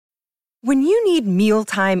When you need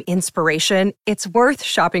mealtime inspiration, it's worth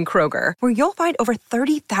shopping Kroger, where you'll find over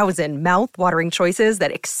 30,000 mouth-watering choices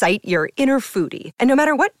that excite your inner foodie. And no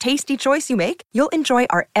matter what tasty choice you make, you'll enjoy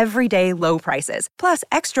our everyday low prices, plus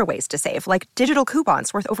extra ways to save, like digital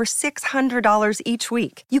coupons worth over $600 each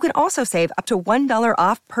week. You can also save up to $1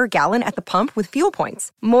 off per gallon at the pump with fuel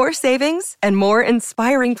points. More savings and more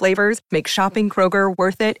inspiring flavors make shopping Kroger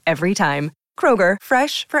worth it every time. Kroger,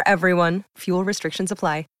 fresh for everyone. Fuel restrictions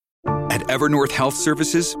apply. At Evernorth Health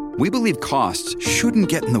Services, we believe costs shouldn't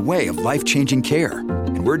get in the way of life-changing care,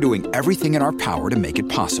 and we're doing everything in our power to make it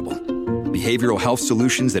possible. Behavioral health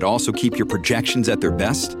solutions that also keep your projections at their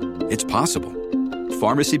best? It's possible.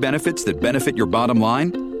 Pharmacy benefits that benefit your bottom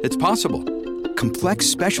line? It's possible. Complex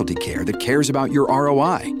specialty care that cares about your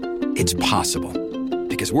ROI? It's possible.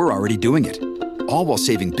 Because we're already doing it. All while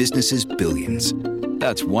saving businesses billions.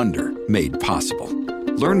 That's Wonder made possible.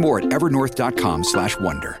 Learn more at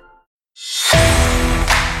evernorth.com/wonder.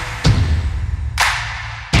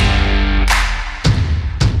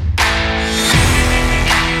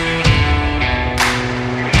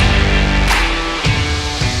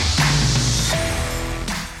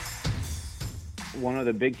 One of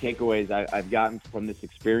the big takeaways I've gotten from this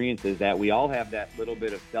experience is that we all have that little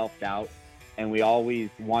bit of self-doubt, and we always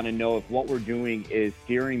want to know if what we're doing is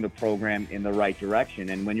steering the program in the right direction.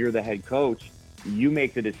 And when you're the head coach, you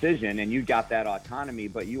make the decision and you got that autonomy,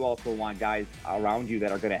 but you also want guys around you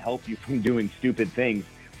that are going to help you from doing stupid things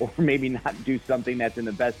or maybe not do something that's in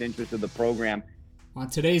the best interest of the program. On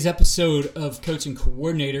today's episode of Coach and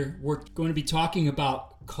Coordinator, we're going to be talking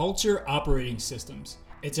about culture operating systems.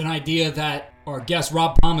 It's an idea that our guest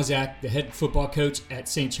Rob Pomazak, the head football coach at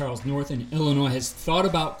St. Charles North in Illinois, has thought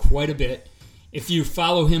about quite a bit. If you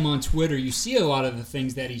follow him on Twitter, you see a lot of the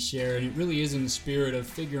things that he shared, and it really is in the spirit of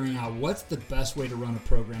figuring out what's the best way to run a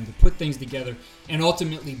program, to put things together, and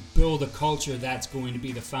ultimately build a culture that's going to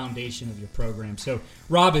be the foundation of your program. So,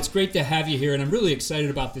 Rob, it's great to have you here, and I'm really excited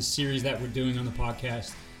about this series that we're doing on the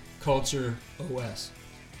podcast, Culture OS.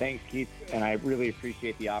 Thanks, Keith, and I really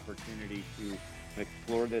appreciate the opportunity to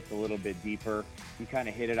explore this a little bit deeper. You kind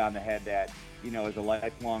of hit it on the head that, as a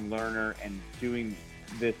lifelong learner and doing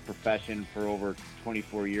this profession for over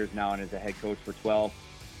 24 years now and as a head coach for 12,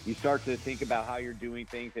 you start to think about how you're doing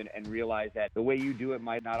things and realize that the way you do it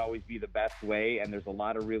might not always be the best way, and there's a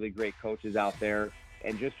lot of really great coaches out there,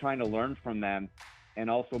 and just trying to learn from them, and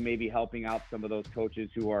also maybe helping out some of those coaches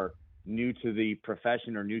who are new to the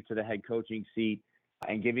profession or new to the head coaching seat,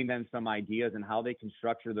 and giving them some ideas on how they can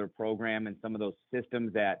structure their program and some of those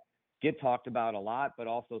systems that get talked about a lot, but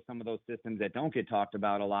also some of those systems that don't get talked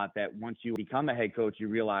about a lot, that once you become a head coach, you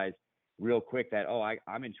realize real quick that,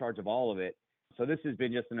 I'm in charge of all of it. So this has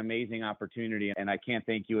been just an amazing opportunity, and I can't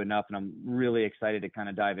thank you enough, and I'm really excited to kind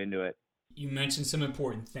of dive into it. You mentioned some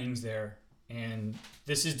important things there, and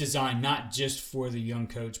this is designed not just for the young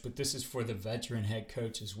coach, but this is for the veteran head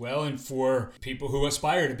coach as well, and for people who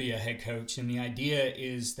aspire to be a head coach. And the idea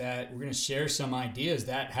is that we're going to share some ideas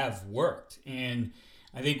that have worked. And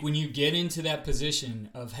I think when you get into that position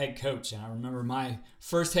of head coach, and I remember my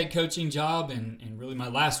first head coaching job and really my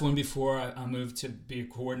last one before I moved to be a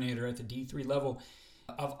coordinator at the D3 level,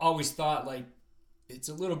 I've always thought like it's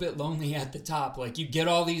a little bit lonely at the top. Like you get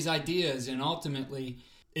all these ideas and ultimately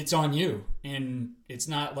it's on you. And it's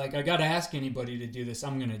not like I got to ask anybody to do this.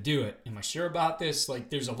 I'm going to do it. Am I sure about this? Like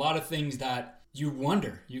there's a lot of things that you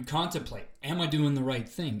wonder, you contemplate, am I doing the right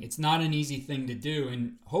thing? It's not an easy thing to do.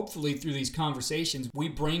 And hopefully through these conversations, we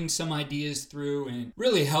bring some ideas through and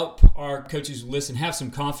really help our coaches who listen have some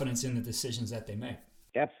confidence in the decisions that they make.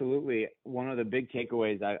 Absolutely. One of the big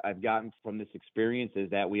takeaways I've gotten from this experience is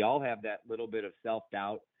that we all have that little bit of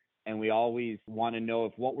self-doubt, and we always want to know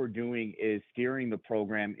if what we're doing is steering the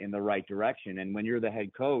program in the right direction. And when you're the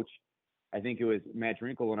head coach, I think it was Matt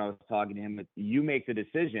Drinkle when I was talking to him, you make the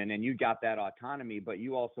decision and you got that autonomy, but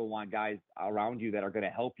you also want guys around you that are going to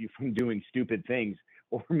help you from doing stupid things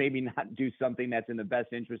or maybe not do something that's in the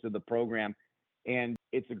best interest of the program. And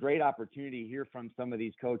it's a great opportunity to hear from some of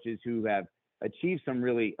these coaches who have achieved some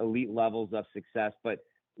really elite levels of success, but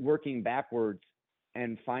working backwards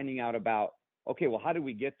and finding out about, okay, well, how did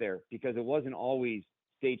we get there? Because it wasn't always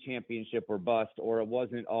state championship or bust, or it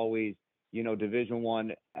wasn't always Division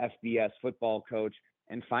I FBS football coach,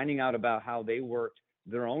 and finding out about how they worked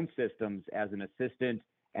their own systems as an assistant.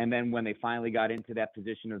 And then when they finally got into that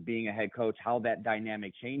position of being a head coach, how that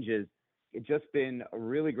dynamic changes. It's just been a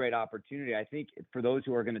really great opportunity. I think for those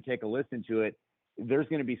who are going to take a listen to it, there's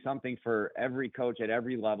going to be something for every coach at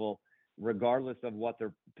every level, regardless of what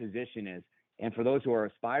their position is. And for those who are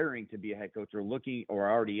aspiring to be a head coach or looking or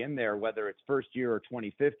already in there, whether it's first year or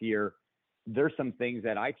 25th year, there's some things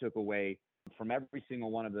that I took away from every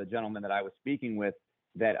single one of the gentlemen that I was speaking with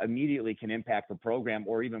that immediately can impact the program,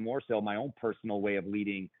 or even more so my own personal way of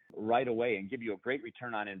leading right away, and give you a great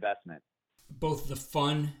return on investment. Both the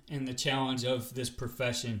fun and the challenge of this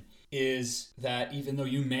profession is that even though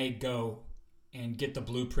you may go and get the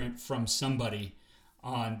blueprint from somebody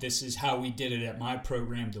on this is how we did it at my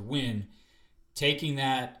program to win, taking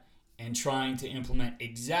that and trying to implement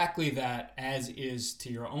exactly that as is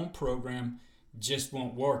to your own program just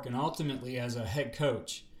won't work. And ultimately, as a head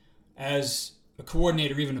coach, as a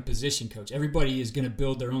coordinator, even a position coach, everybody is going to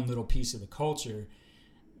build their own little piece of the culture.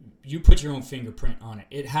 You put your own fingerprint on it.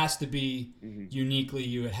 It has to be uniquely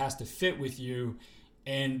you. It has to fit with you.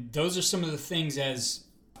 And those are some of the things, as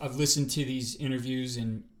I've listened to these interviews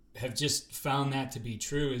and have just found that to be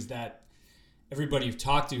true, is that everybody you've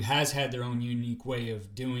talked to has had their own unique way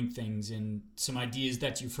of doing things, and some ideas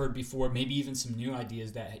that you've heard before, maybe even some new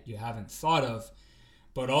ideas that you haven't thought of.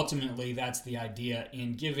 But ultimately, that's the idea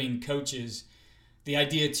in giving coaches the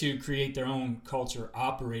idea to create their own culture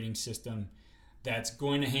operating system that's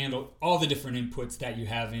going to handle all the different inputs that you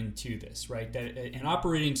have into this, right? That an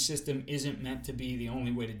operating system isn't meant to be the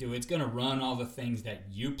only way to do it. It's going to run all the things that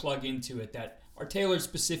you plug into it that are tailored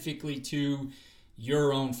specifically to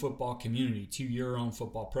your own football community, to your own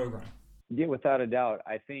football program. Yeah, without a doubt.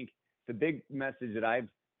 I think the big message that I've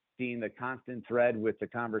seen, the constant thread with the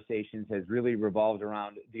conversations, has really revolved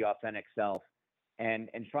around the authentic self, and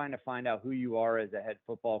trying to find out who you are as a head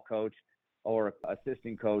football coach or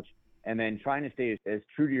assistant coach, and then trying to stay as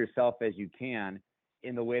true to yourself as you can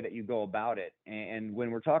in the way that you go about it. And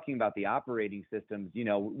when we're talking about the operating systems,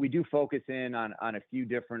 we do focus in on a few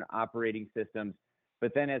different operating systems,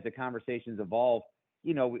 but then as the conversations evolve,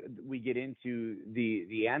 we get into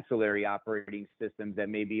the ancillary operating systems that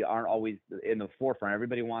maybe aren't always in the forefront.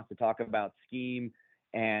 Everybody wants to talk about scheme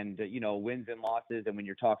and, wins and losses. And when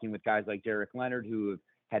you're talking with guys like Derek Leonard, who have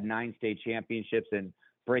had 9 state championships and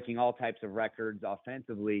breaking all types of records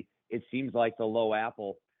offensively, it seems like the low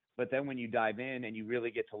apple. But then when you dive in and you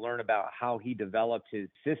really get to learn about how he developed his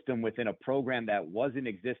system within a program that wasn't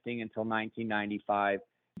existing until 1995,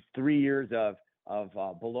 3 years of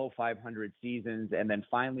below 500 seasons, and then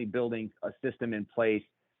finally building a system in place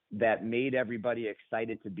that made everybody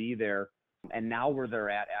excited to be there. And now where they're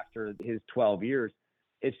at after his 12 years,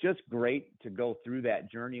 it's just great to go through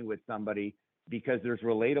that journey with somebody, because there's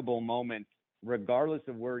relatable moments. Regardless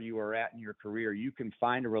of where you are at in your career, you can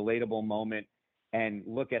find a relatable moment and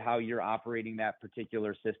look at how you're operating that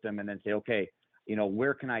particular system and then say, okay,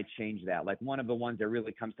 where can I change that? Like, one of the ones that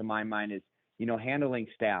really comes to my mind is, handling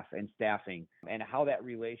staff and staffing, and how that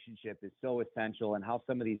relationship is so essential, and how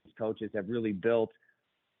some of these coaches have really built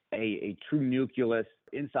a true nucleus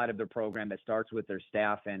inside of their program that starts with their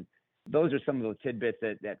staff. And those are some of those tidbits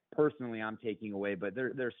that personally I'm taking away, but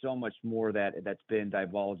there's so much more that's been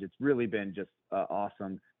divulged. It's really been just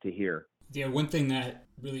awesome to hear. Yeah, one thing that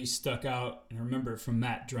really stuck out, and I remember from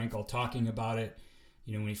Matt Drenkel talking about it,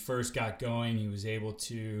 when he first got going, he was able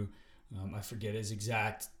to, I forget his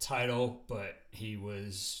exact title, but he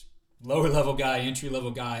was lower level guy, entry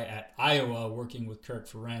level guy at Iowa working with Kirk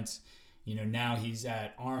Ferentz. Now he's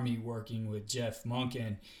at Army working with Jeff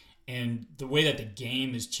Monken. And the way that the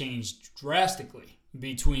game has changed drastically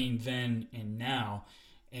between then and now.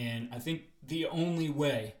 And I think the only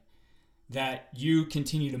way that you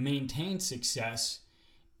continue to maintain success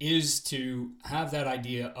is to have that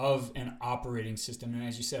idea of an operating system. And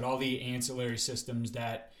as you said, all the ancillary systems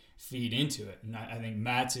that feed into it. And I think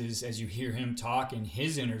Matt's is, as you hear him talk in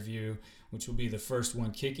his interview, which will be the first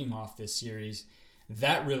one kicking off this series,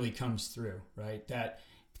 that really comes through, right? That,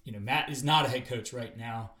 Matt is not a head coach right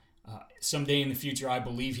now. Someday in the future, I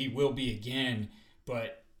believe he will be again,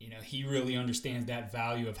 but he really understands that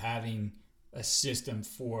value of having a system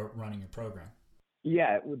for running a program.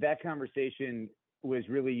 Yeah, that conversation was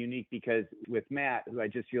really unique, because with Matt, who I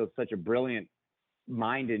just feel is such a brilliant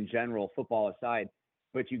mind in general, football aside,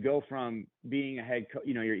 but you go from being a head coach,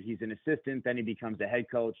 he's an assistant, then he becomes a head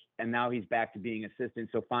coach, and now he's back to being assistant.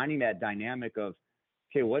 So finding that dynamic of,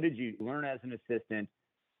 okay, what did you learn as an assistant?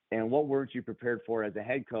 And what weren't you prepared for as a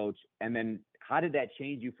head coach? And then how did that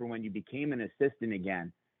change you for when you became an assistant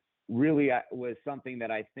again? Really was something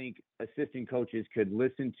that I think assistant coaches could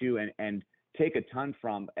listen to and take a ton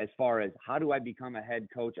from, as far as, how do I become a head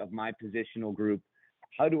coach of my positional group?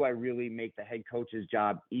 How do I really make the head coach's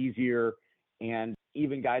job easier? And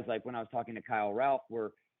even guys like when I was talking to Kyle Ralph,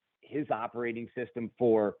 where his operating system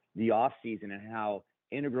for the offseason and how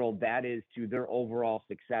integral that is to their overall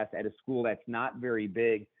success at a school that's not very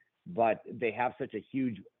big, but they have such a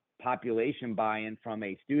huge population buy-in from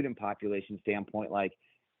a student population standpoint. Like,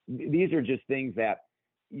 these are just things that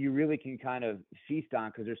you really can kind of feast on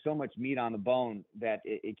because there's so much meat on the bone that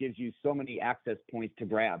it gives you so many access points to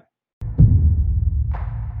grab.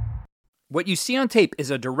 What you see on tape is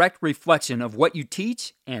a direct reflection of what you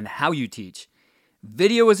teach and how you teach.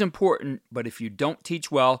 Video is important, but if you don't teach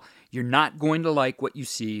well, you're not going to like what you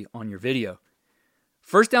see on your video.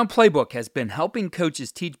 First Down Playbook has been helping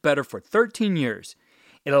coaches teach better for 13 years.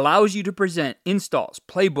 It allows you to present installs,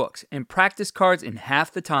 playbooks, and practice cards in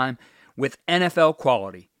half the time with NFL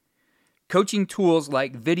quality. Coaching tools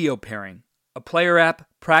like video pairing, a player app,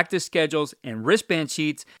 practice schedules, and wristband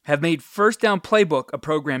sheets have made First Down Playbook a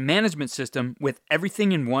program management system with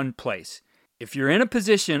everything in one place. If you're in a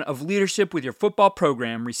position of leadership with your football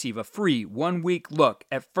program, receive a free 1-week look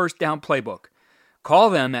at First Down Playbook.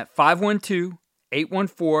 Call them at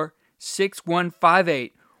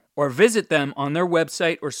 512-814-6158 or visit them on their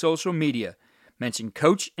website or social media. Mention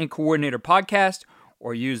Coach and Coordinator Podcast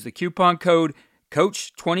or use the coupon code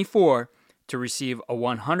COACH24 to receive a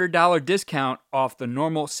 $100 discount off the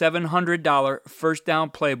normal $700 First Down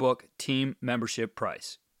Playbook team membership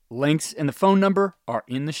price. Links and the phone number are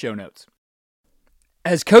in the show notes.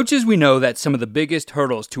 As coaches, we know that some of the biggest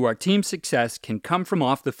hurdles to our team's success can come from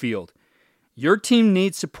off the field. Your team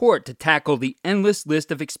needs support to tackle the endless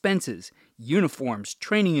list of expenses, uniforms,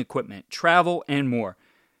 training equipment, travel, and more.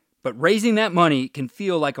 But raising that money can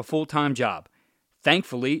feel like a full-time job.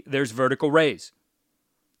 Thankfully, there's Vertical Raise.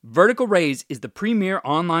 Vertical Raise is the premier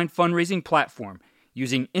online fundraising platform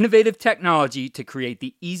using innovative technology to create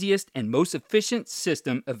the easiest and most efficient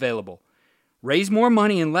system available. Raise more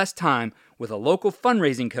money in less time with a local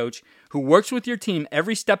fundraising coach who works with your team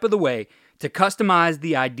every step of the way to customize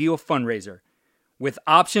the ideal fundraiser. With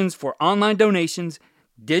options for online donations,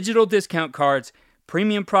 digital discount cards,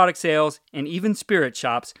 premium product sales, and even spirit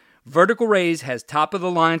shops, Vertical Raise has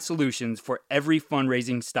top-of-the-line solutions for every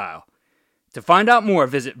fundraising style. To find out more,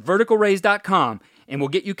 visit verticalraise.com and we'll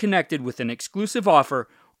get you connected with an exclusive offer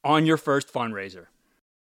on your first fundraiser.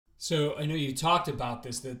 So I know you talked about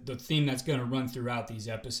this, the theme that's going to run throughout these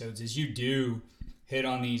episodes is you do hit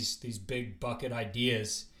on these big bucket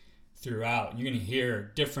ideas throughout. You're going to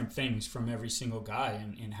hear different things from every single guy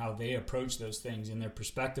and how they approach those things and their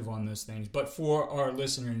perspective on those things. But for our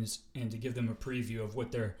listeners and to give them a preview of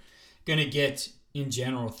what they're going to get in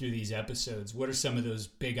general through these episodes, what are some of those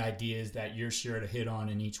big ideas that you're sure to hit on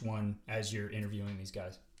in each one as you're interviewing these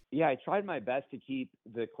guys? Yeah, I tried my best to keep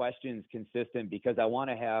the questions consistent because I want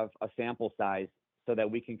to have a sample size so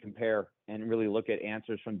that we can compare and really look at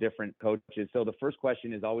answers from different coaches. So the first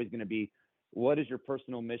question is always going to be, what is your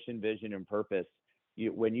personal mission, vision, and purpose?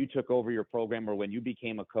 When you took over your program or when you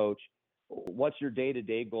became a coach, what's your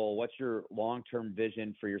day-to-day goal? What's your long-term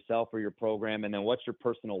vision for yourself or your program? And then what's your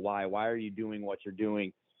personal why? Why are you doing what you're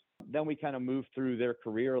doing? Then we kind of move through their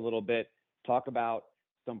career a little bit, talk about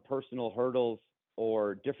some personal hurdles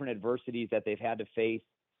or different adversities that they've had to face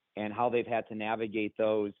and how they've had to navigate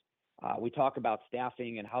those. We talk about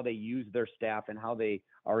staffing and how they use their staff and how they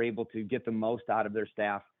are able to get the most out of their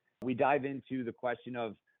staff. We dive into the question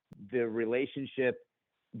of the relationship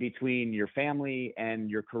between your family and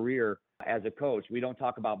your career as a coach. We don't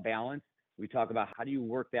talk about balance. We talk about how do you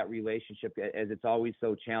work that relationship, as it's always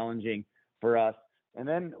so challenging for us. And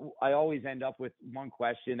then I always end up with one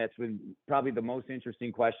question that's been probably the most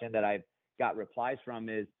interesting question that I've got replies from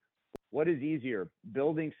is, what is easier,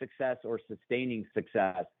 building success or sustaining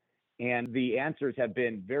success? And the answers have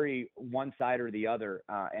been very one side or the other.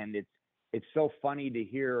 And it's so funny to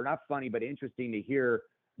hear, or not funny, but interesting to hear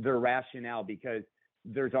their rationale because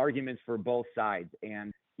there's arguments for both sides.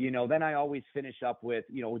 And, then I always finish up with,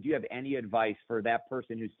 do you have any advice for that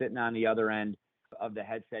person who's sitting on the other end of the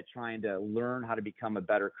headset trying to learn how to become a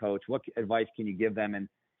better coach? What advice can you give them? And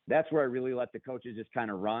that's where I really let the coaches just kind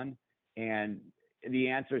of run. And the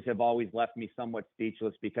answers have always left me somewhat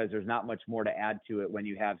speechless because there's not much more to add to it when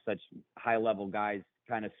you have such high level guys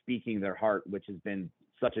kind of speaking their heart, which has been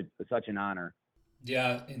such an honor.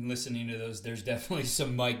 Yeah, and listening to those, there's definitely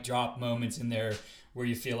some mic drop moments in there where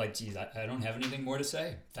you feel like, geez, I don't have anything more to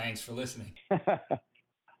say. Thanks for listening.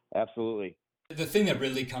 Absolutely. The thing that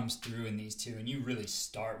really comes through in these two, and you really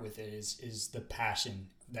start with it, is the passion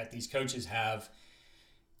that these coaches have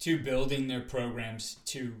to building their programs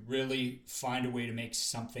to really find a way to make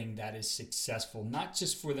something that is successful, not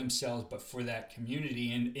just for themselves, but for that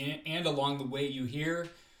community. And along the way, you hear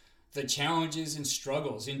the challenges and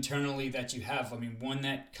struggles internally that you have. I mean, one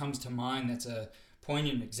that comes to mind that's a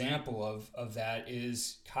poignant example of that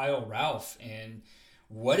is Kyle Ralph and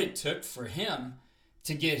what it took for him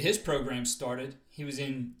to get his program started. He was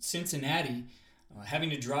in Cincinnati, having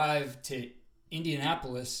to drive to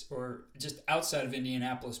Indianapolis or just outside of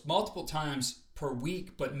Indianapolis multiple times per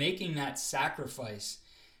week, but making that sacrifice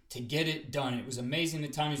to get it done. It was amazing the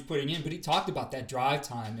time he's putting in, but he talked about that drive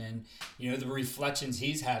time and, the reflections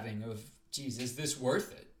he's having of, geez, is this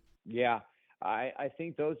worth it? Yeah. I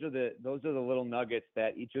think those are the little nuggets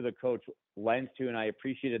that each of the coach lends to, and I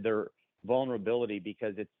appreciated their vulnerability,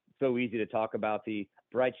 because it's so easy to talk about the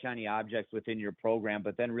bright, shiny objects within your program,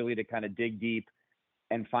 but then really to kind of dig deep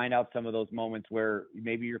and find out some of those moments where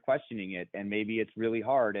maybe you're questioning it and maybe it's really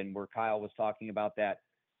hard. And where Kyle was talking about that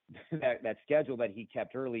schedule that he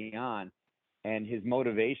kept early on and his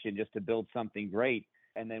motivation just to build something great.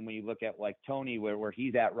 And then when you look at like Tony, where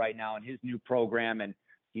he's at right now in his new program, and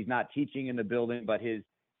he's not teaching in the building, but his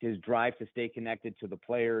drive to stay connected to the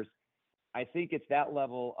players, I think it's that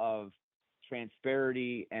level of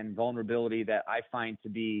transparency and vulnerability that I find to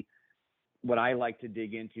be what I like to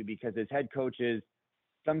dig into, because as head coaches,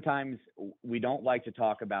 sometimes we don't like to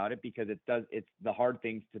talk about it because it's the hard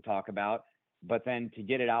things to talk about, but then to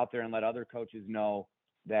get it out there and let other coaches know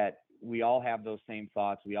that we all have those same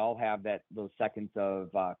thoughts. We all have those seconds of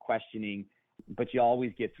questioning, but you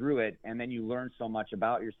always get through it. And then you learn so much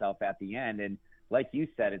about yourself at the end. And like you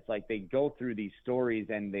said, it's like they go through these stories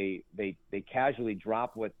and they casually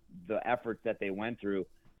drop what the efforts that they went through.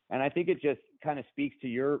 And I think it just kind of speaks to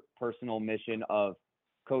your personal mission of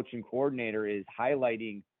coach and coordinator, is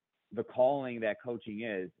highlighting the calling that coaching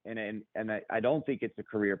is. And I don't think it's a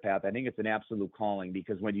career path. I think it's an absolute calling,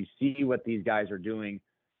 because when you see what these guys are doing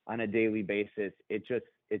on a daily basis, it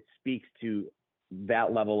speaks to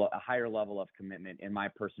that level, a higher level of commitment, in my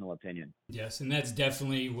personal opinion. Yes, and that's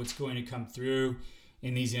definitely what's going to come through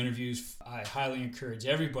in these interviews. I highly encourage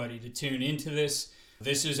everybody to tune into this.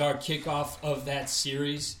 This is our kickoff of that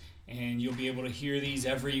series, and you'll be able to hear these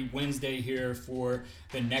every Wednesday here for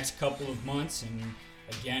the next couple of months. And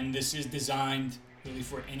again, this is designed really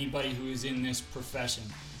for anybody who is in this profession.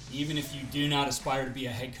 Even if you do not aspire to be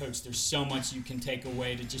a head coach, there's so much you can take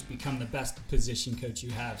away to just become the best position coach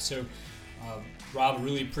you have. So Rob, I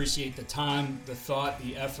really appreciate the time, the thought,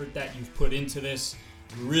 the effort that you've put into this.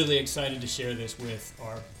 We're really excited to share this with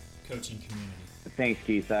our coaching community. Thanks,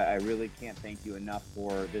 Keith. I really can't thank you enough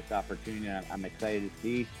for this opportunity. I'm excited to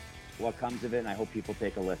see what comes of it, and I hope people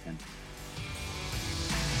take a listen.